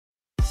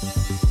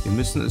Wir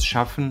müssen es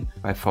schaffen,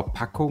 bei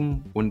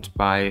Verpackungen und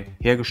bei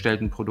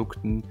hergestellten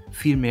Produkten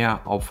viel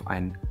mehr auf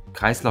ein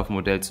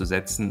Kreislaufmodell zu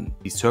setzen,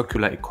 die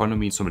Circular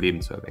Economy zum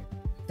Leben zu erwecken.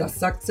 Das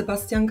sagt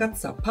Sebastian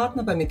Gatzer,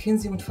 Partner bei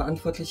McKinsey und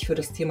verantwortlich für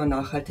das Thema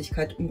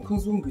Nachhaltigkeit im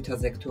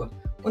Konsumgütersektor.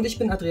 Und ich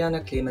bin Adriana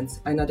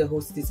Clemens, einer der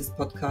Hosts dieses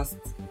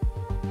Podcasts.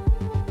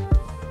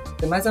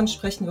 Gemeinsam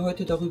sprechen wir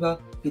heute darüber,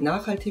 wie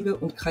nachhaltige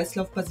und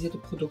kreislaufbasierte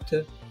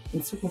Produkte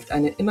in Zukunft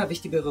eine immer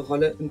wichtigere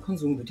Rolle im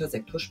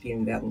Konsumgütersektor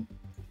spielen werden.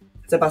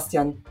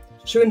 Sebastian,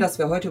 schön, dass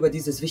wir heute über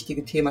dieses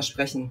wichtige Thema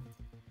sprechen.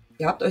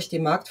 Ihr habt euch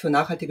den Markt für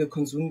nachhaltige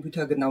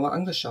Konsumgüter genauer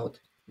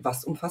angeschaut.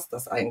 Was umfasst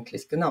das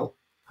eigentlich genau?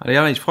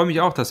 Ja, ich freue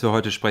mich auch, dass wir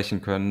heute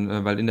sprechen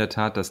können, weil in der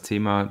Tat das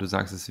Thema, du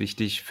sagst es ist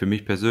wichtig, für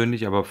mich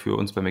persönlich, aber für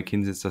uns bei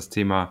McKinsey ist das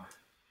Thema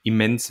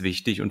immens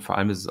wichtig und vor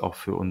allem ist es auch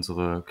für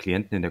unsere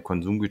Klienten in der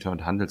Konsumgüter-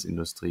 und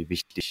Handelsindustrie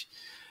wichtig.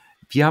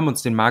 Wir haben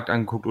uns den Markt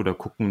angeguckt oder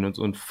gucken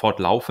uns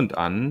fortlaufend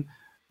an,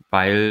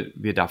 weil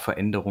wir da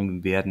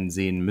Veränderungen werden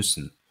sehen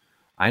müssen.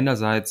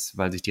 Einerseits,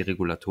 weil sich die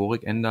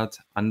Regulatorik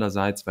ändert,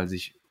 andererseits, weil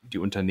sich die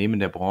Unternehmen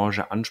der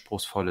Branche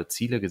anspruchsvolle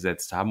Ziele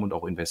gesetzt haben und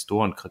auch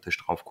Investoren kritisch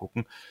drauf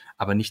gucken,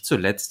 aber nicht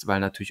zuletzt, weil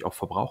natürlich auch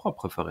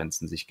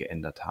Verbraucherpräferenzen sich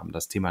geändert haben.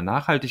 Das Thema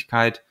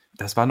Nachhaltigkeit,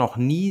 das war noch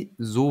nie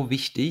so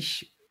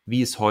wichtig,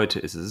 wie es heute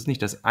ist. Es ist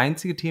nicht das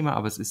einzige Thema,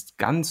 aber es ist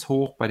ganz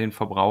hoch bei den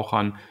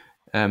Verbrauchern.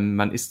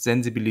 Man ist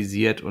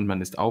sensibilisiert und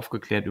man ist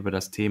aufgeklärt über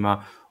das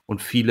Thema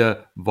und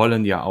viele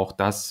wollen ja auch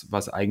das,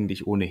 was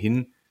eigentlich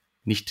ohnehin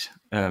nicht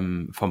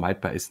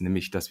vermeidbar ist,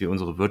 nämlich, dass wir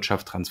unsere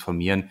Wirtschaft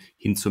transformieren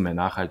hin zu mehr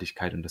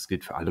Nachhaltigkeit und das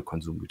gilt für alle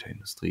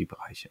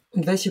Konsumgüterindustriebereiche.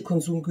 Und welche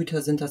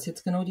Konsumgüter sind das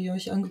jetzt genau, die ihr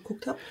euch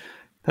angeguckt habt?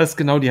 Das ist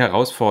genau die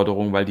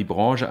Herausforderung, weil die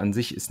Branche an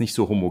sich ist nicht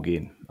so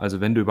homogen. Also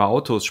wenn du über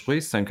Autos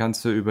sprichst, dann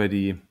kannst du über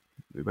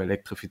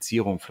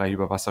Elektrifizierung, vielleicht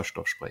über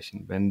Wasserstoff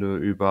sprechen. Wenn du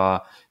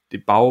über die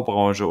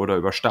Baubranche oder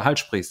über Stahl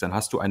sprichst, dann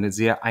hast du eine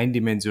sehr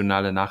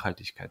eindimensionale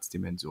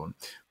Nachhaltigkeitsdimension.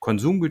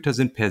 Konsumgüter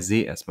sind per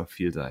se erstmal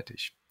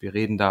vielseitig. Wir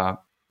reden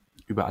da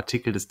über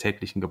Artikel des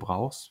täglichen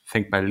Gebrauchs,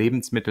 fängt bei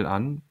Lebensmitteln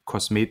an,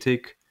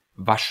 Kosmetik,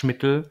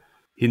 Waschmittel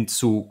hin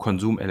zu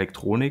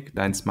Konsumelektronik,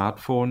 dein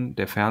Smartphone,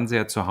 der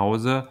Fernseher zu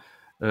Hause,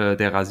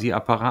 der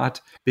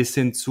Rasierapparat, bis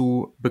hin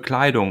zu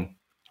Bekleidung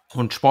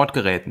und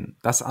Sportgeräten.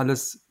 Das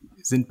alles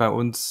sind bei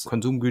uns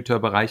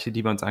Konsumgüterbereiche,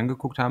 die wir uns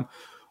angeguckt haben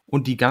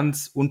und die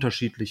ganz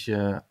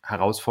unterschiedliche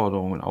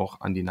Herausforderungen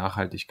auch an die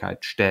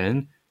Nachhaltigkeit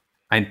stellen.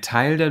 Ein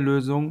Teil der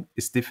Lösung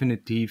ist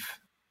definitiv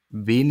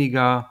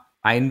weniger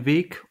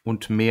Einweg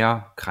und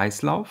mehr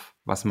Kreislauf.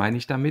 Was meine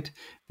ich damit?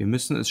 Wir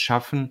müssen es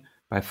schaffen,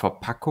 bei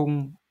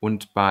Verpackungen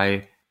und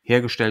bei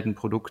hergestellten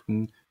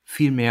Produkten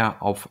viel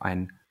mehr auf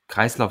ein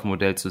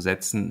Kreislaufmodell zu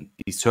setzen,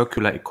 die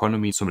Circular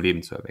Economy zum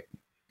Leben zu erwecken.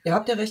 Ihr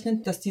habt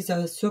errechnet, dass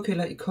diese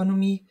Circular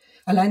Economy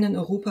allein in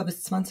Europa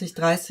bis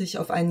 2030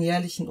 auf einen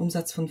jährlichen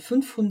Umsatz von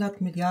 500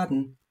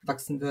 Milliarden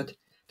wachsen wird.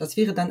 Das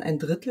wäre dann ein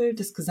Drittel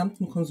des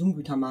gesamten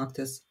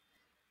Konsumgütermarktes.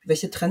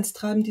 Welche Trends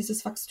treiben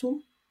dieses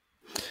Wachstum?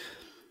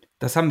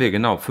 Das haben wir,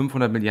 genau.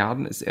 500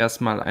 Milliarden ist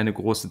erstmal eine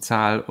große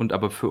Zahl und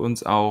aber für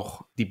uns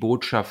auch die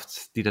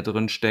Botschaft, die da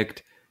drin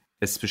steckt,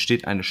 es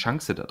besteht eine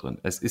Chance da drin.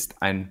 Es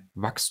ist ein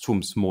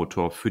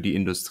Wachstumsmotor für die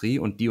Industrie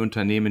und die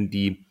Unternehmen,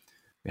 die,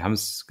 wir haben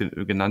es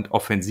genannt,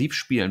 offensiv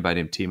spielen bei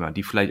dem Thema,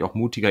 die vielleicht auch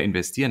mutiger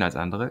investieren als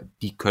andere,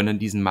 die können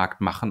diesen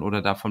Markt machen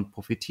oder davon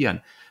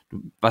profitieren.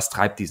 Was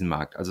treibt diesen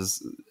Markt? Also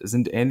es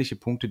sind ähnliche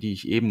Punkte, die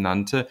ich eben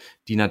nannte,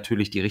 die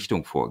natürlich die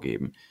Richtung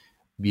vorgeben.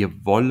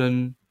 Wir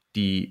wollen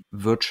die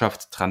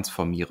Wirtschaft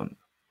transformieren.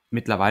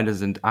 Mittlerweile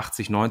sind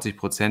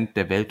 80-90%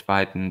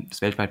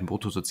 des weltweiten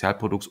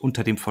Bruttosozialprodukts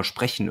unter dem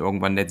Versprechen,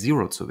 irgendwann Net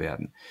Zero zu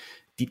werden.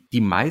 Die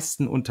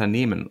meisten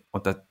Unternehmen,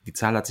 und die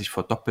Zahl hat sich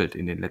verdoppelt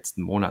in den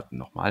letzten Monaten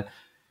nochmal,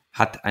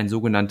 hat ein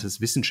sogenanntes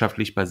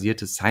wissenschaftlich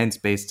basiertes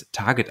Science-Based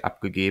Target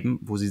abgegeben,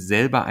 wo sie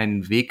selber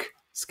einen Weg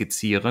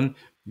skizzieren,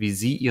 wie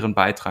sie ihren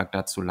Beitrag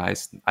dazu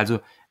leisten. Also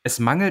es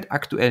mangelt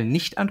aktuell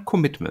nicht an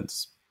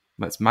Commitments,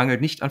 es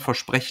mangelt nicht an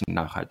Versprechen,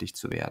 nachhaltig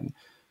zu werden.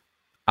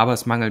 Aber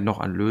es mangelt noch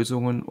an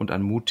Lösungen und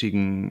an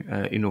mutigen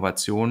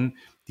Innovationen,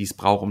 die es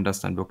braucht, um das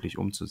dann wirklich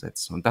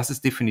umzusetzen. Und das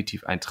ist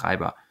definitiv ein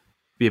Treiber.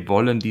 Wir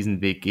wollen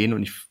diesen Weg gehen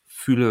und ich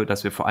fühle,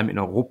 dass wir vor allem in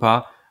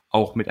Europa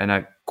auch mit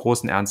einer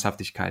großen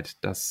Ernsthaftigkeit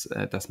das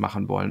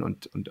machen wollen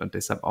und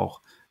deshalb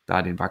auch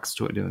da den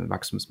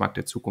Wachstumsmarkt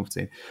der Zukunft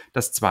sehen.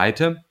 Das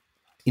Zweite,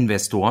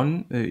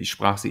 Investoren, ich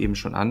sprach sie eben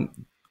schon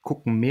an,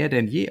 gucken mehr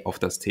denn je auf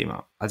das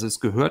Thema. Also es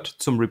gehört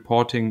zum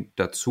Reporting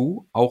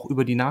dazu, auch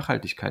über die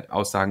Nachhaltigkeit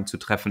Aussagen zu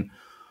treffen.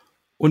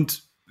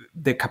 Und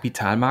der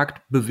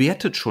Kapitalmarkt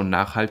bewertet schon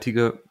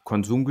nachhaltige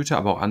Konsumgüter,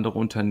 aber auch andere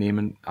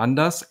Unternehmen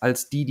anders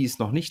als die es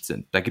noch nicht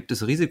sind. Da gibt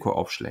es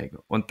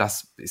Risikoaufschläge. Und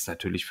das ist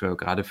natürlich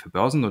gerade für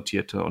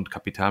börsennotierte und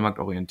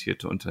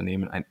kapitalmarktorientierte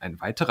Unternehmen ein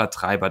weiterer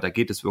Treiber. Da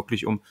geht es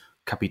wirklich um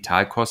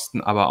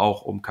Kapitalkosten, aber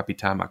auch um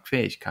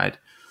Kapitalmarktfähigkeit.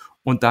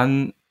 Und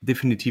dann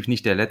definitiv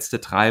nicht der letzte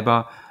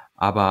Treiber,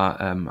 aber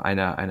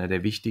einer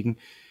der wichtigen.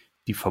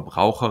 Die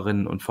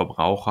Verbraucherinnen und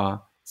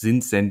Verbraucher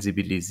sind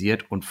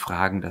sensibilisiert und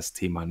fragen das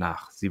Thema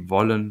nach. Sie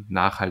wollen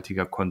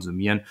nachhaltiger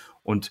konsumieren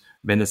und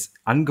wenn es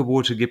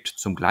Angebote gibt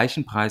zum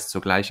gleichen Preis,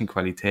 zur gleichen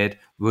Qualität,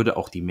 würde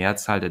auch die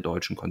Mehrzahl der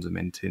deutschen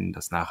Konsumentinnen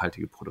das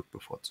nachhaltige Produkt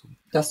bevorzugen.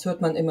 Das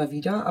hört man immer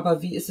wieder,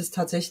 aber wie ist es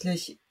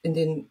tatsächlich in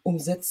den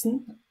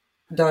Umsätzen?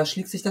 Da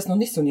schlägt sich das noch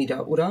nicht so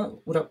nieder,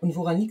 oder? Und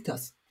woran liegt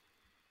das?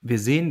 Wir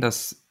sehen,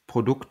 dass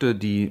Produkte,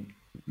 die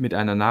mit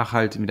einem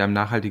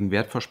nachhaltigen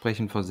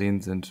Wertversprechen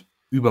versehen sind,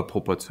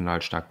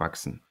 überproportional stark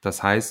wachsen.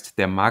 Das heißt,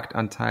 der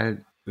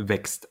Marktanteil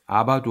wächst.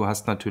 Aber du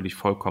hast natürlich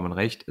vollkommen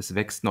recht, es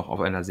wächst noch auf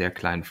einer sehr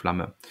kleinen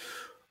Flamme.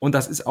 Und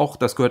das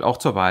gehört auch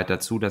zur Wahrheit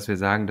dazu, dass wir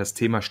sagen, das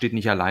Thema steht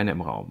nicht alleine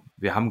im Raum.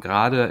 Wir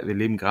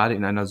leben gerade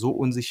in einer so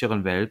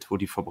unsicheren Welt, wo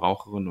die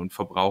Verbraucherinnen und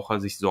Verbraucher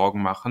sich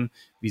Sorgen machen,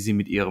 wie sie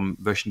mit ihrem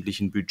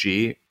wöchentlichen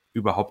Budget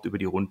überhaupt über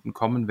die Runden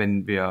kommen,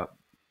 wenn wir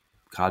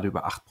gerade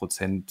über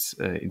 8%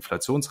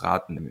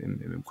 Inflationsraten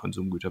im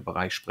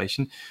Konsumgüterbereich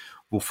sprechen,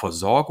 wo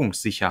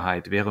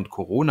Versorgungssicherheit während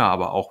Corona,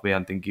 aber auch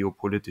während den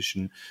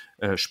geopolitischen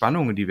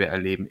Spannungen, die wir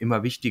erleben,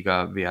 immer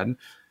wichtiger werden.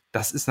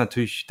 Das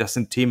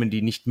sind Themen,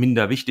 die nicht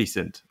minder wichtig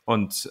sind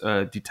und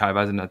die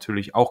teilweise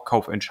natürlich auch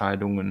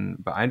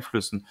Kaufentscheidungen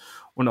beeinflussen.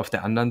 Und auf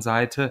der anderen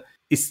Seite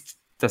ist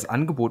das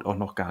Angebot auch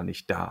noch gar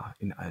nicht da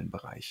in allen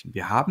Bereichen.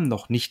 Wir haben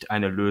noch nicht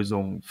eine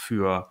Lösung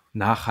für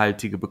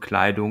nachhaltige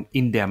Bekleidung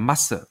in der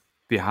Masse.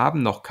 Wir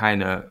haben noch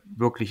keine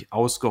wirklich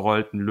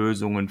ausgerollten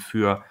Lösungen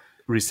für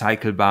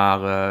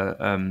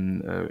recycelbare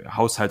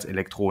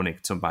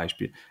Haushaltselektronik zum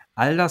Beispiel.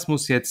 All das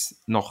muss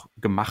jetzt noch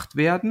gemacht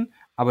werden,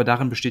 aber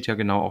darin besteht ja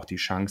genau auch die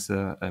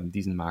Chance,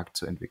 diesen Markt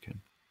zu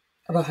entwickeln.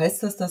 Aber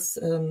heißt das, dass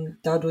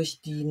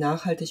dadurch die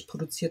nachhaltig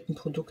produzierten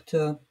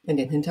Produkte in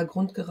den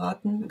Hintergrund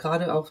geraten?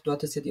 Gerade auch, du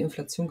hattest ja die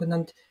Inflation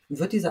genannt.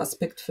 Wird dieser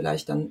Aspekt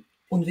vielleicht dann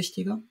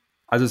unwichtiger?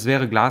 Also es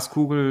wäre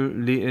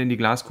in die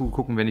Glaskugel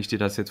gucken, wenn ich dir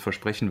das jetzt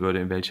versprechen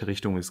würde, in welche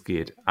Richtung es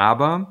geht.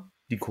 Aber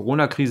die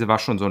Corona-Krise war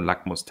schon so ein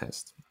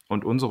Lackmustest.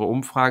 Und unsere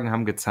Umfragen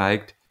haben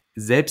gezeigt,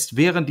 selbst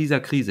während dieser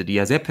Krise, die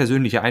ja sehr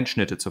persönliche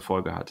Einschnitte zur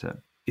Folge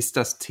hatte, ist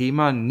das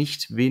Thema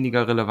nicht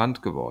weniger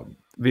relevant geworden.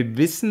 Wir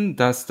wissen,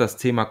 dass das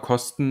Thema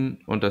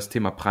Kosten und das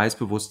Thema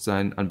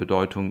Preisbewusstsein an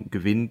Bedeutung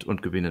gewinnt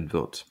und gewinnen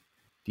wird.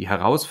 Die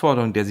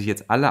Herausforderung, der sich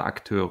jetzt alle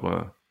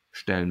Akteure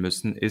stellen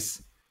müssen,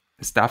 ist,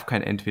 es darf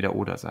kein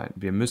Entweder-Oder sein.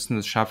 Wir müssen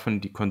es schaffen,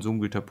 die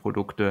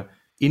Konsumgüterprodukte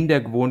in der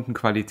gewohnten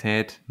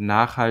Qualität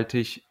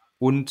nachhaltig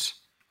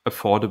und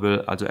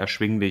affordable, also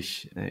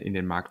erschwinglich in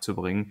den Markt zu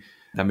bringen,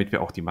 damit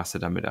wir auch die Masse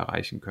damit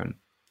erreichen können.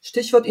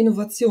 Stichwort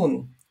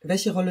Innovation.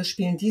 Welche Rolle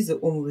spielen diese,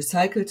 um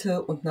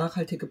recycelte und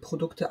nachhaltige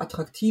Produkte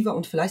attraktiver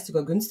und vielleicht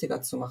sogar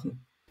günstiger zu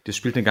machen? Das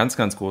spielt eine ganz,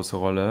 ganz große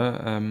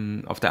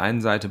Rolle. Auf der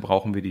einen Seite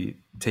brauchen wir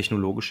die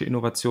technologische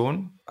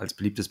Innovation, als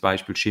beliebtes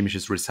Beispiel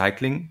chemisches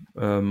Recycling,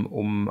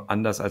 um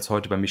anders als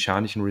heute beim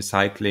mechanischen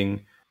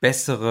Recycling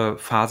bessere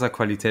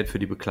Faserqualität für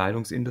die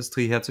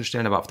Bekleidungsindustrie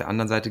herzustellen. Aber auf der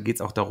anderen Seite geht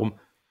es auch darum,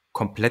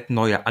 komplett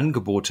neue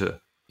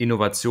Angebote,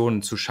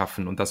 Innovationen zu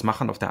schaffen. Und das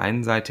machen auf der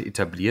einen Seite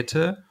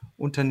etablierte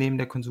Unternehmen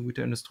der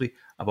Konsumgüterindustrie,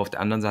 aber auf der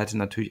anderen Seite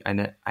natürlich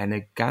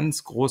eine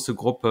ganz große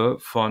Gruppe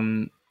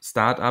von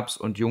Startups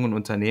und jungen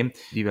Unternehmen,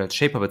 die wir als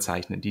Shaper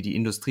bezeichnen, die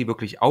Industrie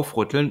wirklich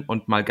aufrütteln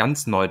und mal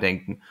ganz neu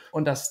denken.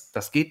 Und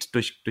das geht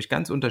durch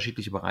ganz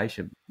unterschiedliche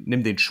Bereiche.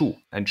 Nimm den Schuh.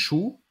 Ein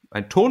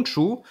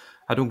Turnschuh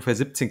hat ungefähr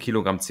 17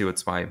 Kilogramm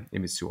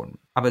CO2-Emissionen.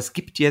 Aber es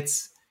gibt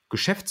jetzt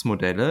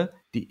Geschäftsmodelle,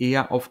 die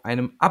eher auf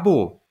einem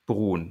Abo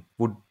beruhen,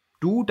 wo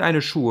du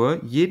deine Schuhe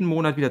jeden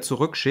Monat wieder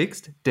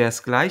zurückschickst,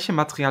 das gleiche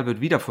Material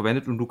wird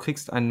wiederverwendet und du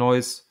kriegst ein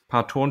neues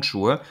Paar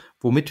Turnschuhe,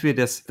 womit wir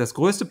das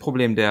größte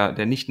Problem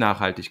der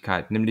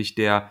Nicht-Nachhaltigkeit, nämlich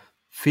der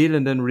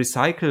fehlenden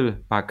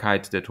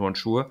Recycelbarkeit der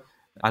Turnschuhe,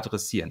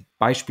 adressieren.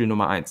 Beispiel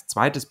Nummer 1.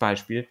 Zweites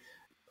Beispiel,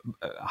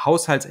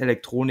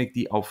 Haushaltselektronik,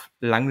 die auf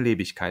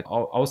Langlebigkeit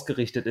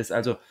ausgerichtet ist.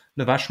 Also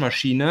eine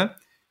Waschmaschine.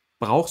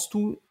 Brauchst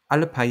du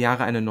alle paar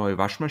Jahre eine neue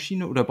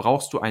Waschmaschine oder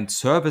brauchst du ein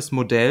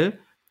Servicemodell,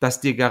 das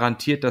dir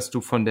garantiert, dass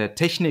du von der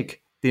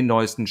Technik den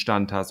neuesten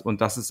Stand hast und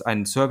dass es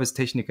einen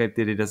Servicetechniker gibt,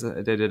 der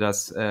dir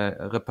das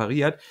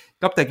repariert. Ich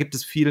glaube, da gibt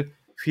es viele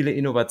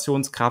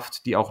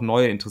Innovationskraft, die auch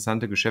neue,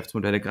 interessante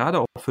Geschäftsmodelle, gerade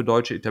auch für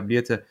deutsche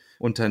etablierte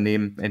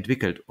Unternehmen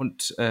entwickelt.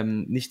 Und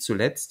nicht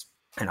zuletzt,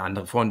 eine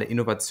andere Form der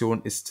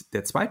Innovation ist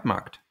der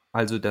Zweitmarkt.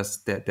 Also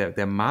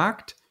der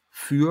Markt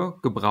für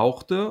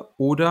gebrauchte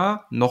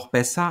oder noch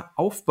besser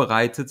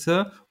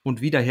aufbereitete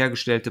und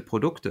wiederhergestellte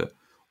Produkte.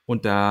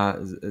 Und da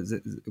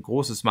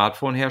große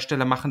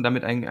Smartphone-Hersteller machen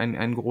damit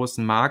einen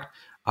großen Markt,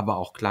 aber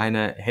auch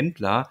kleine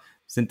Händler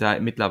sind da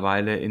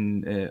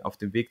mittlerweile auf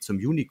dem Weg zum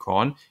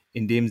Unicorn,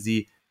 indem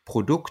sie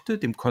Produkte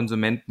dem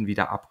Konsumenten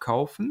wieder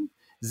abkaufen,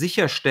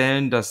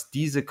 sicherstellen, dass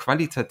diese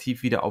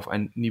qualitativ wieder auf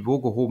ein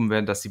Niveau gehoben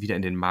werden, dass sie wieder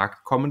in den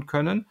Markt kommen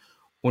können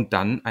und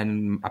dann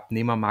einen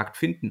Abnehmermarkt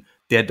finden,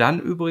 der dann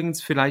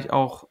übrigens vielleicht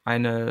auch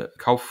eine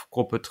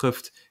Kaufgruppe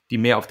trifft, die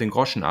mehr auf den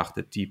Groschen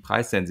achtet, die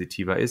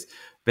preissensitiver ist,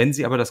 wenn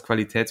sie aber das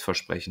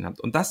Qualitätsversprechen hat.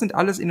 Und das sind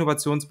alles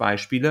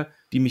Innovationsbeispiele,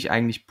 die mich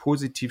eigentlich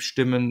positiv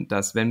stimmen,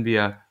 dass wenn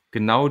wir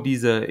genau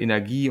diese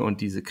Energie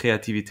und diese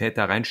Kreativität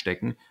da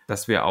reinstecken,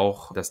 dass wir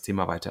auch das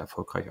Thema weiter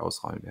erfolgreich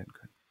ausrollen werden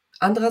können.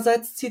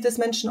 Andererseits zieht es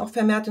Menschen auch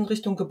vermehrt in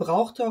Richtung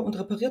gebrauchter und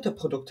reparierter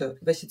Produkte.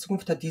 Welche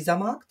Zukunft hat dieser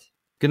Markt?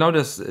 Genau,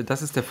 das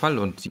ist der Fall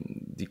und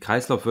die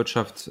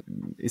Kreislaufwirtschaft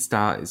ist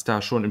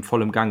da schon in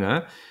vollem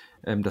Gange.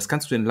 Das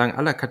kannst du entlang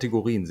aller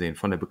Kategorien sehen,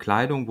 von der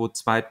Bekleidung, wo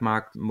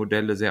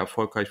Zweitmarktmodelle sehr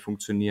erfolgreich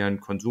funktionieren,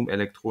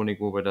 Konsumelektronik,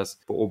 wo wir das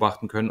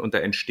beobachten können, und da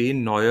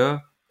entstehen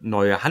neue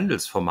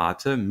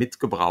Handelsformate mit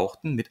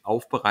gebrauchten, mit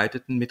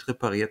aufbereiteten, mit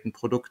reparierten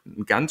Produkten.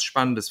 Ein ganz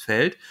spannendes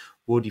Feld,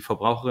 wo die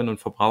Verbraucherinnen und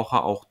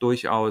Verbraucher auch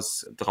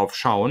durchaus drauf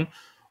schauen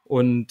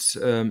und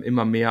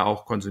immer mehr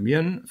auch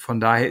konsumieren. Von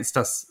daher ist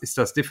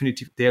das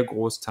definitiv der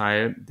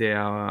Großteil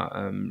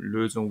der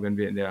Lösung, wenn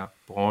wir in der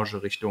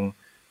Branche Richtung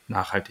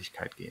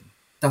Nachhaltigkeit gehen.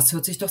 Das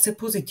hört sich doch sehr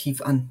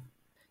positiv an.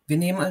 Wir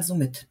nehmen also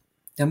mit: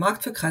 Der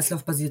Markt für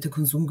kreislaufbasierte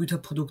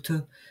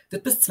Konsumgüterprodukte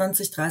wird bis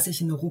 2030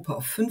 in Europa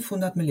auf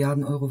 500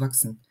 Milliarden Euro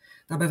wachsen.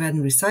 Dabei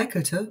werden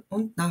recycelte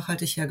und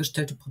nachhaltig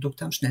hergestellte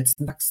Produkte am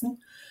schnellsten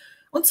wachsen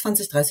und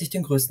 2030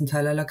 den größten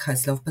Teil aller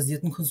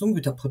kreislaufbasierten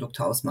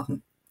Konsumgüterprodukte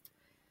ausmachen.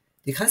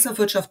 Die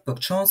Kreislaufwirtschaft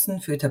birgt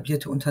Chancen für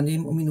etablierte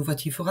Unternehmen, um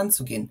innovativ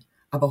voranzugehen,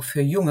 aber auch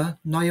für junge,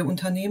 neue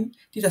Unternehmen,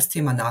 die das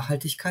Thema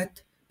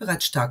Nachhaltigkeit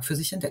bereits stark für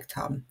sich entdeckt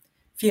haben.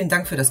 Vielen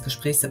Dank für das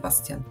Gespräch,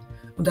 Sebastian.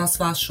 Und das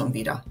war's schon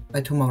wieder bei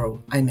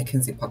Tomorrow, ein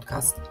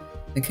McKinsey-Podcast.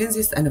 McKinsey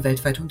ist eine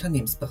weltweite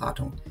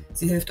Unternehmensberatung.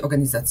 Sie hilft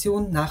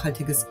Organisationen,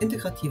 nachhaltiges,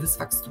 integratives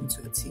Wachstum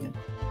zu erzielen.